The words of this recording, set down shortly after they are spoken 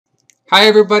Hi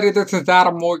everybody, this is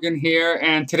Adam Morgan here,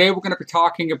 and today we're going to be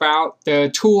talking about the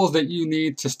tools that you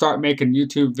need to start making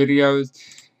YouTube videos.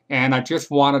 And I just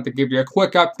wanted to give you a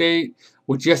quick update.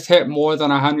 We just hit more than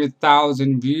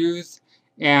 100,000 views,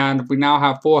 and we now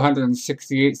have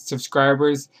 468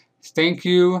 subscribers. Thank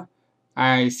you.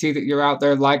 I see that you're out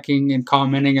there liking and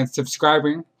commenting and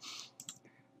subscribing.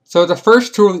 So the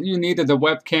first tool that you need is a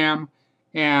webcam,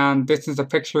 and this is a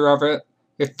picture of it.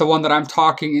 It's the one that I'm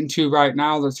talking into right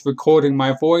now that's recording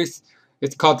my voice.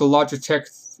 It's called the Logitech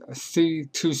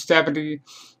C270,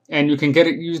 and you can get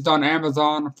it used on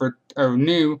Amazon for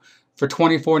new for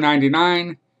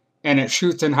 $24.99, and it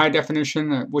shoots in high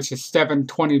definition, which is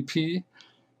 720p.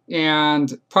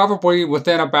 And probably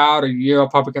within about a year, I'll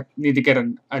probably need to get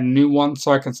a new one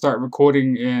so I can start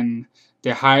recording in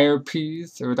the higher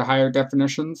P's or the higher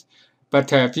definitions.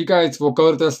 But if you guys will go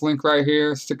to this link right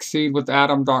here,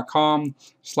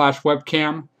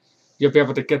 succeedwithadam.com/webcam, you'll be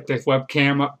able to get this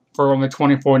webcam up for only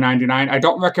 $24.99. I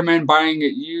don't recommend buying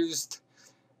it used.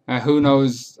 Who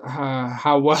knows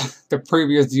how well the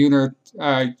previous user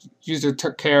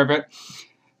took care of it.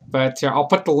 But I'll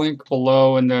put the link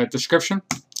below in the description.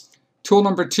 Tool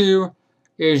number 2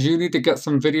 is you need to get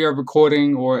some video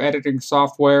recording or editing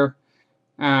software.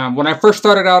 When I first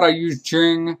started out, I used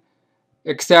Jing.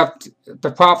 Except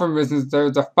the problem is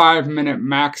there's a 5-minute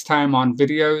max time on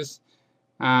videos.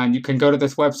 You can go to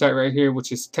this website right here,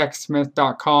 which is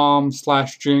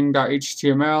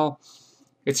techsmith.com/jing.html.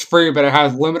 It's free, but it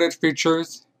has limited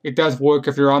features. It does work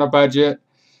if you're on a budget.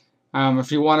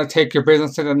 If you want to take your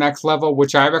business to the next level,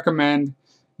 which I recommend,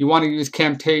 you want to use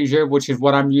Camtasia, which is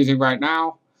what I'm using right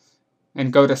now,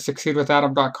 and go to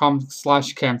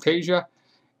succeedwithadam.com/Camtasia.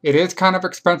 It is kind of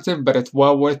expensive, but it's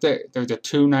well worth it. There's a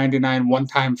 $2.99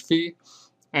 one-time fee,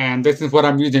 and this is what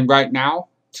I'm using right now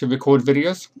to record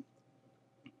videos.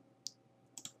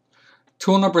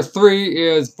 Tool number 3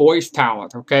 is voice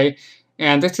talent, okay?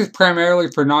 And this is primarily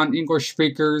for non-English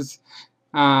speakers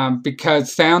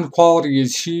because sound quality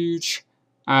is huge.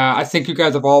 I think you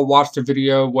guys have all watched a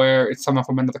video where it's someone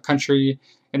from another country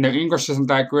and their English isn't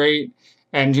that great,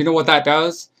 and you know what that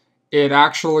does? It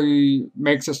actually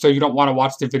makes it so you don't want to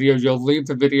watch the video. You'll leave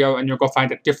the video and you'll go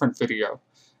find a different video.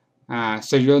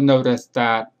 So you'll notice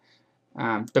that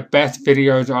the best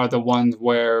videos are the ones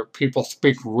where people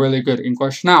speak really good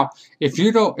English. Now, if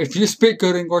you speak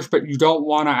good English but you don't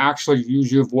want to actually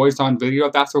use your voice on video,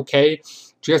 that's okay.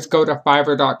 Just go to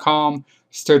Fiverr.com,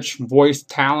 search voice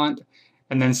talent,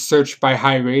 and then search by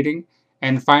high rating,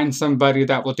 and find somebody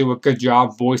that will do a good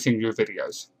job voicing your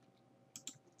videos.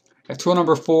 Tool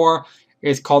number 4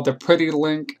 is called the Pretty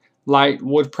Link Lite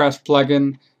WordPress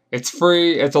plugin. It's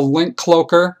free. It's a link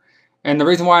cloaker. And the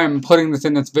reason why I'm putting this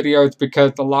in this video is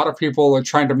because a lot of people are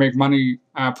trying to make money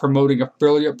promoting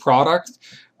affiliate products.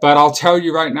 But I'll tell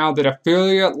you right now that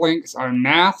affiliate links are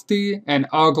nasty and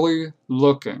ugly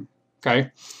looking.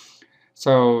 Okay?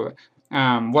 So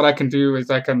what I can do is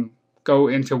I can go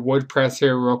into WordPress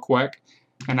here real quick,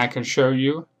 and I can show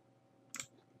you.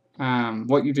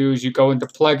 What you do is you go into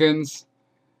plugins,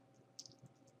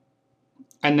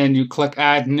 and then you click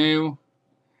add new,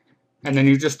 and then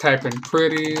you just type in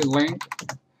pretty link,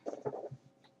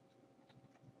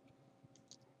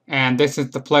 and this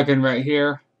is the plugin right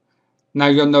here. Now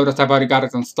you'll notice I've already got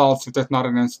it installed, so there's not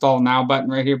an install now button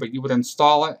right here, but you would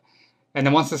install it, and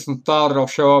then once it's installed, it'll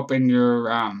show up in your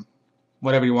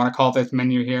whatever you want to call this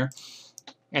menu here,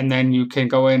 and then you can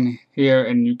go in here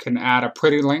and you can add a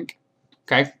pretty link.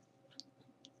 Okay.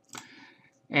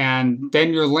 And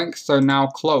then your links are now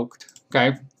cloaked,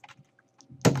 okay?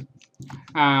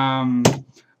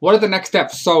 What are the next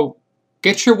steps? So,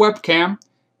 get your webcam,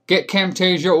 get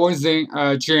Camtasia or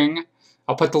Jing.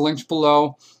 I'll put the links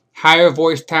below. Hire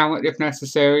voice talent if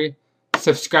necessary.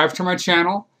 Subscribe to my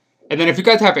channel. And then if you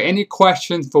guys have any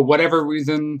questions for whatever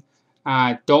reason,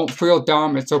 don't feel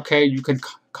dumb. It's okay. You can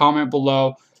comment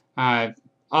below.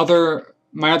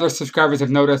 My other subscribers have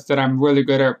noticed that I'm really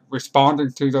good at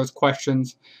responding to those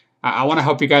questions. I want to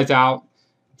help you guys out.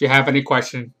 If you have any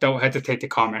questions, don't hesitate to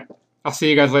comment. I'll see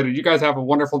you guys later. You guys have a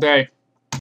wonderful day.